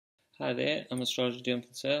Hi there, I'm Astrologer Dion.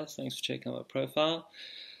 Thanks for checking out my profile.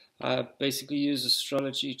 I basically use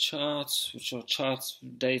astrology charts, which are charts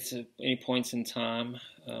of dates at any point in time.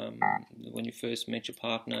 When you first met your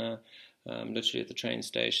partner, literally at the train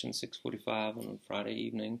station, 6:45 on a Friday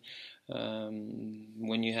evening.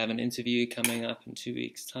 When you have an interview coming up in 2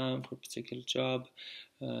 weeks' time for a particular job,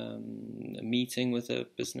 a meeting with a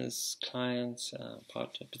business client,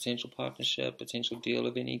 potential partnership, potential deal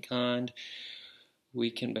of any kind. We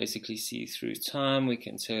can basically see through time. We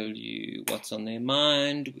can tell you what's on their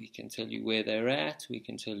mind. We can tell you where they're at. We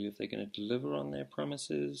can tell you if they're going to deliver on their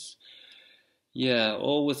promises. Yeah,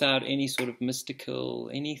 all without any sort of mystical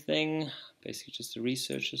anything. Basically just a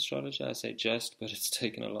research astrologer. I say just, but it's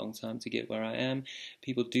taken a long time to get where I am.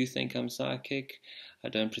 People do think I'm psychic. I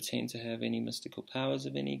don't pretend to have any mystical powers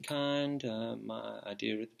of any kind. My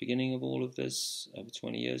idea at the beginning of all of this, over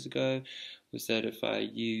 20 years ago, was that if I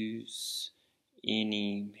use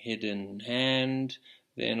any hidden hand,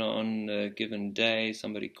 then on a given day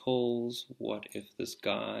somebody calls, what if this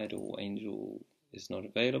guide or angel is not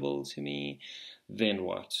available to me, then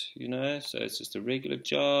what, so it's just a regular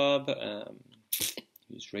job.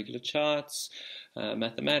 Use regular charts,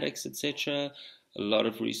 mathematics, etc. A lot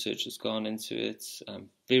of research has gone into it.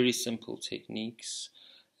 Very simple techniques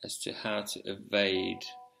as to how to evade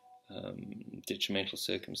detrimental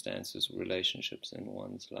circumstances or relationships in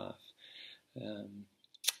one's life.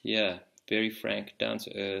 Yeah, very frank, down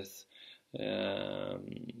to earth.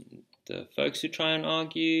 The folks who try and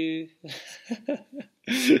argue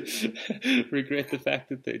regret the fact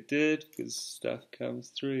that they did, because stuff comes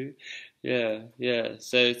through. Yeah.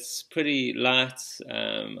 So it's pretty light.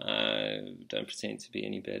 I don't pretend to be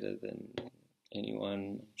any better than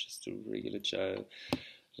anyone. I'm just a regular Joe.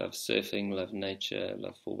 Love surfing, love nature,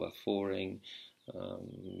 love 4x4ing,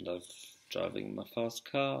 love driving my fast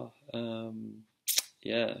car.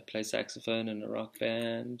 Play saxophone in a rock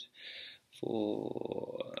band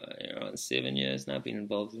for around 7 years now. I've been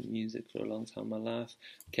involved in music for a long time in my life.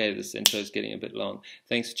 Okay, this intro is getting a bit long.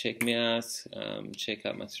 Thanks for checking me out. Check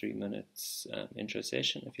out my 3 minutes intro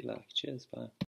session if you like. Cheers, bye.